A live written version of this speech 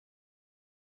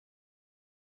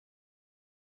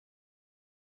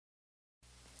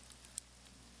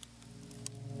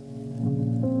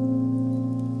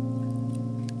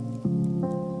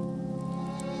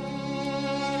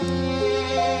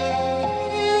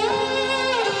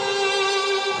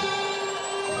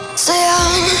Say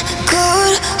I'm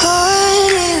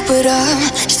good-hearted, but I'm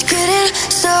just getting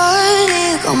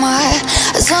started. Got my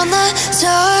eyes on the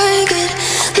target.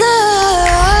 No,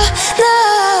 no.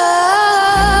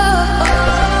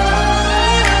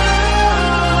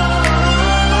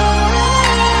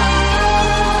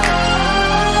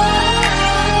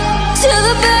 Till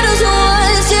the battle's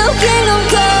won, till kingdom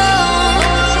come.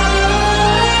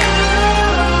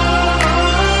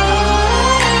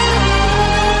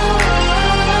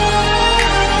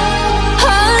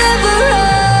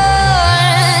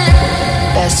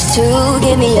 To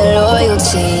give me your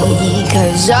loyalty,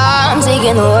 'cause I'm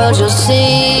taking the world, you'll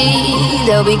see.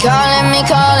 They'll be calling me,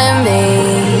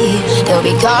 they'll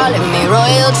be calling me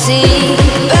royalty.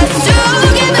 Best to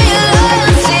give me your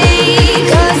loyalty,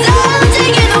 'cause I'm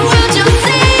taking the world, you'll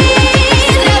see.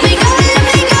 They'll be calling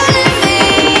me,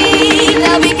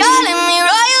 they'll be calling me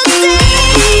royalty.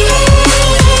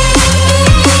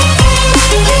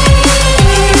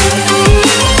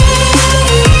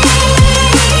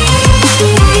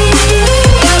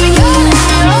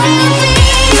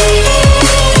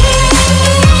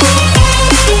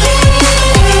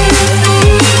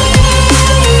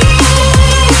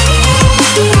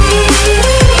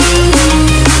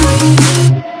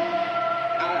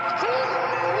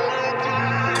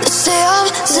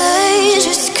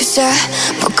 I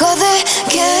broke all the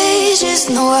cages,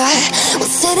 no, I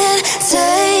won't sit and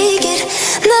take it.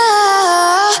 No,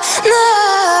 no.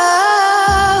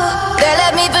 They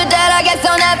left me for dead, I guess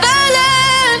I'll never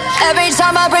learn. Every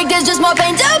time I break, there's just more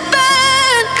pain to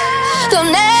burn. They'll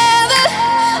never,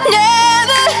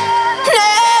 never,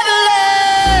 never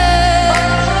learn.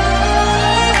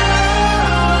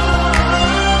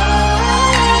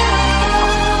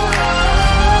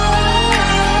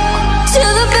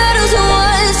 Till the battle's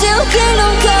won, till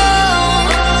kingdom come.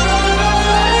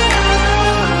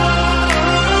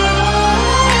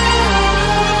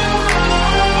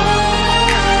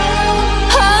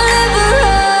 I'll never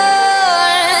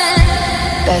run.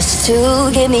 Best to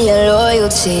give me your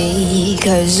loyalty,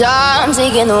 'cause I'm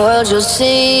taking the world, you'll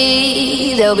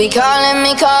see. They'll be calling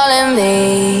me,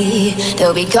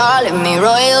 they'll be calling me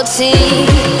royalty.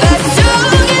 Best to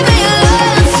give me your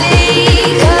loyalty,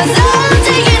 'cause I'm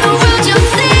taking the world, you'll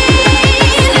see.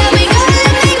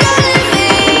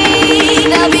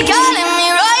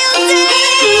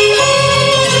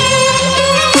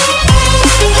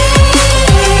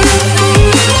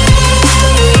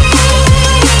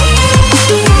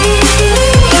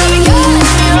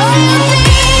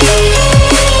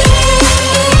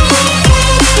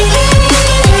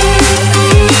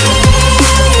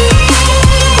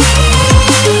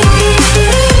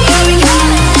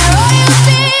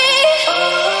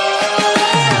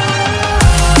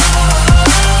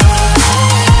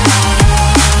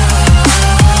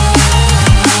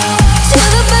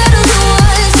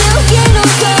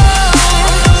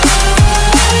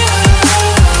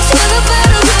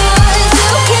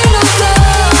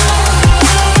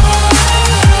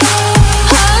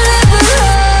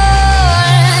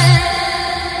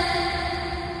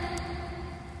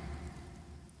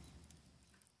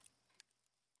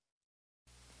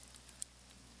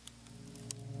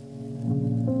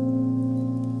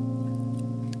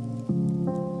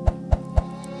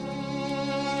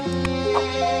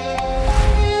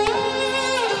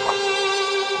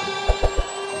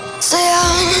 Say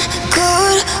I'm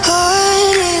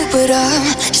good-hearted, but I'm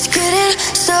just getting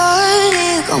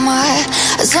started. Got my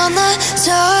eyes on the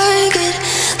target.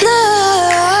 No,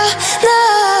 no.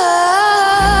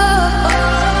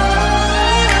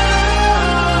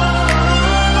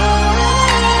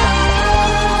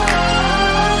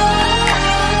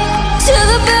 Till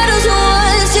the battle's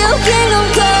won, till kingdom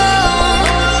come.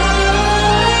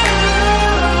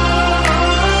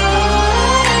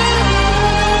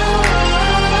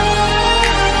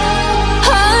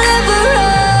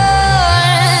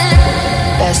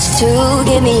 To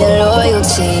give me your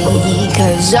loyalty,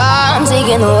 'cause I'm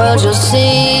taking the world, you'll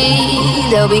see.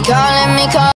 They'll be calling me,